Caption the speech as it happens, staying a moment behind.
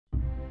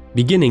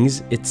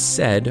Beginnings, it's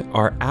said,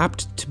 are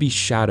apt to be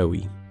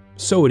shadowy.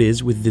 So it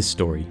is with this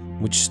story,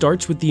 which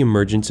starts with the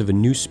emergence of a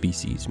new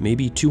species,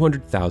 maybe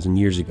 200,000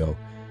 years ago.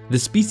 The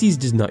species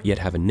does not yet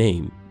have a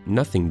name,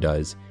 nothing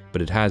does,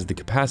 but it has the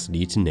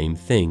capacity to name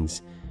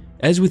things.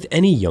 As with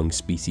any young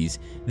species,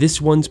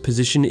 this one's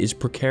position is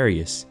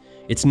precarious.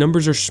 Its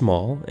numbers are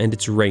small, and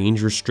its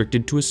range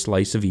restricted to a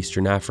slice of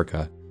eastern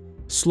Africa.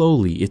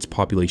 Slowly, its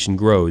population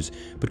grows,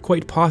 but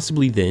quite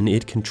possibly then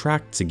it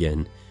contracts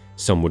again.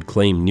 Some would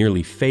claim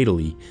nearly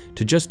fatally,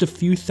 to just a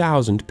few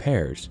thousand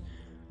pairs.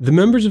 The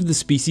members of the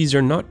species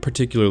are not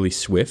particularly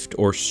swift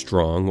or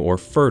strong or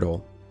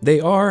fertile. They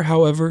are,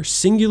 however,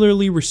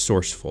 singularly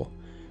resourceful.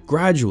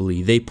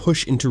 Gradually, they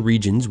push into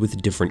regions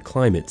with different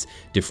climates,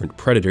 different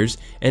predators,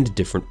 and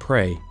different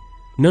prey.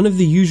 None of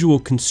the usual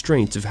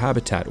constraints of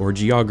habitat or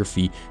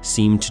geography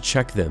seem to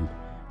check them.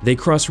 They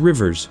cross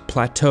rivers,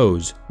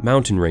 plateaus,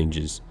 mountain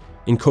ranges.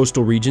 In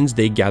coastal regions,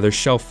 they gather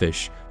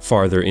shellfish.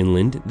 Farther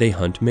inland, they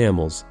hunt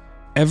mammals.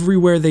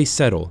 Everywhere they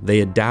settle,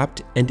 they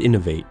adapt and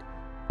innovate.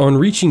 On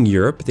reaching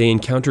Europe, they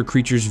encounter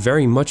creatures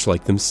very much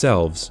like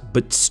themselves,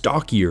 but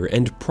stockier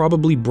and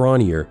probably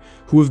brawnier,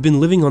 who have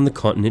been living on the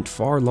continent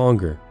far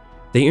longer.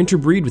 They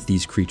interbreed with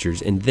these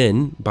creatures and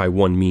then, by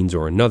one means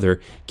or another,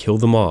 kill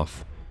them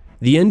off.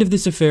 The end of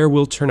this affair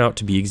will turn out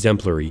to be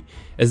exemplary.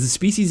 As the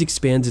species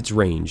expands its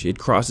range, it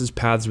crosses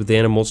paths with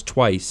animals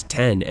twice,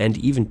 10, and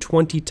even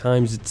 20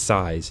 times its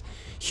size.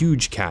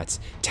 Huge cats,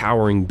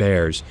 towering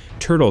bears,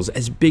 turtles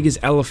as big as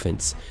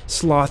elephants,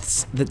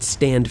 sloths that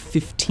stand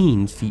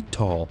 15 feet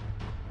tall.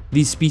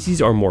 These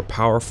species are more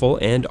powerful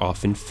and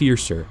often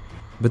fiercer,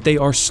 but they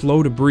are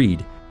slow to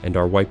breed and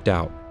are wiped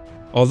out.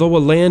 Although a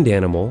land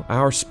animal,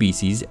 our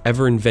species,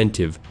 ever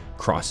inventive,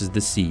 crosses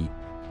the sea.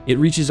 It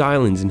reaches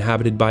islands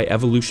inhabited by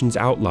evolution's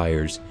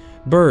outliers,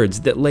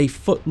 birds that lay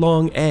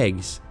foot-long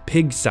eggs,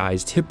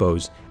 pig-sized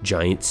hippos,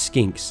 giant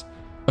skinks.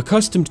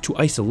 Accustomed to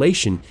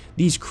isolation,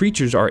 these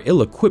creatures are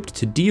ill-equipped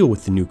to deal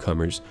with the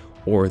newcomers,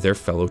 or their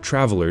fellow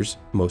travelers,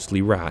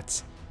 mostly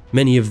rats.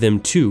 Many of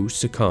them, too,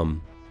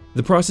 succumb.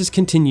 The process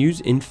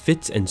continues in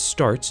fits and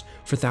starts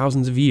for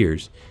thousands of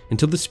years,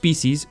 until the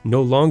species,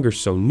 no longer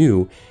so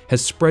new,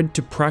 has spread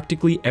to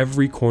practically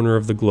every corner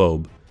of the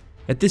globe.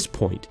 At this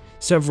point,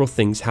 several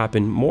things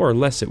happen more or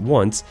less at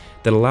once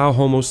that allow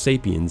Homo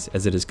sapiens,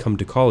 as it has come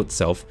to call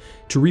itself,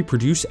 to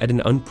reproduce at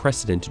an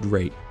unprecedented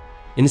rate.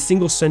 In a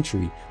single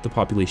century, the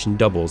population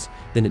doubles,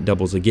 then it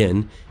doubles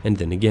again, and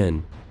then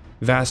again.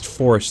 Vast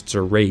forests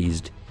are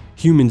razed.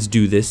 Humans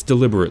do this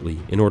deliberately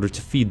in order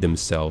to feed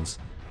themselves.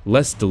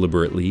 Less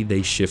deliberately,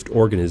 they shift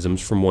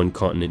organisms from one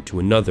continent to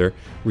another,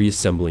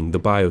 reassembling the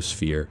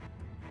biosphere.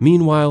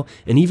 Meanwhile,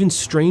 an even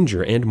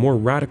stranger and more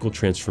radical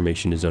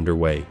transformation is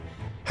underway.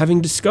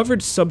 Having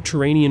discovered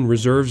subterranean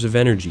reserves of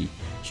energy,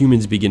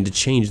 humans begin to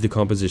change the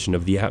composition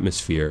of the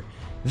atmosphere.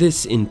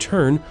 This, in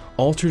turn,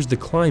 alters the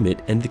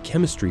climate and the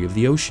chemistry of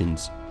the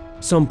oceans.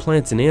 Some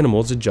plants and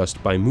animals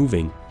adjust by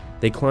moving.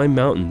 They climb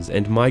mountains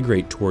and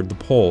migrate toward the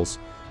poles.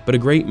 But a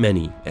great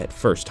many, at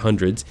first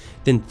hundreds,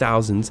 then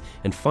thousands,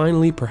 and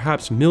finally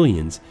perhaps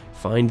millions,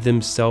 find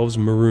themselves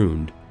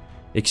marooned.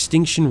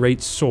 Extinction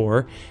rates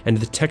soar, and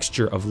the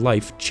texture of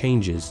life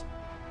changes.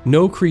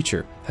 No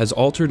creature has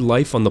altered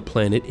life on the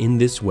planet in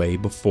this way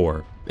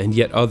before, and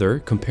yet other,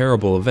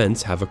 comparable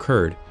events have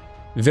occurred.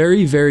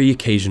 Very, very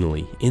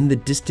occasionally, in the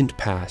distant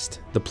past,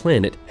 the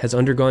planet has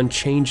undergone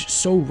change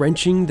so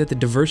wrenching that the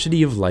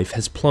diversity of life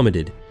has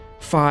plummeted.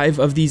 5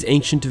 of these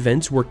ancient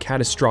events were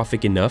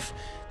catastrophic enough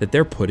that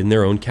they're put in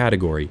their own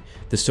category,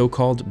 the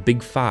so-called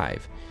Big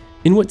Five.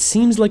 In what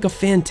seems like a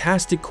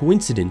fantastic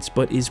coincidence,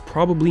 but is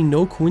probably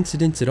no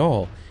coincidence at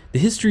all, the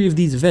history of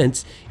these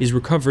events is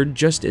recovered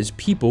just as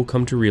people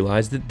come to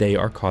realize that they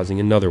are causing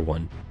another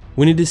one.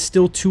 When it is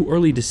still too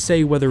early to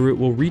say whether it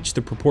will reach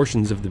the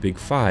proportions of the Big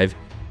Five,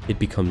 it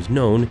becomes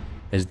known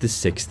as the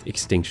 6th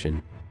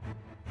extinction.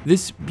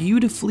 This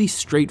beautifully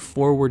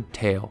straightforward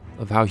tale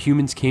of how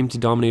humans came to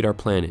dominate our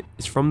planet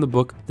is from the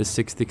book The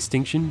 6th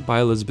Extinction by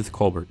Elizabeth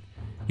Kolbert.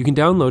 You can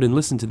download and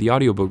listen to the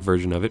audiobook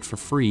version of it for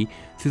free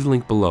through the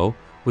link below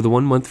with a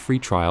 1-month free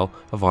trial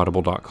of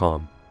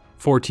audible.com.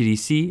 For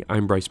TDC,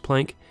 I'm Bryce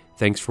Plank.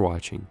 Thanks for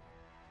watching.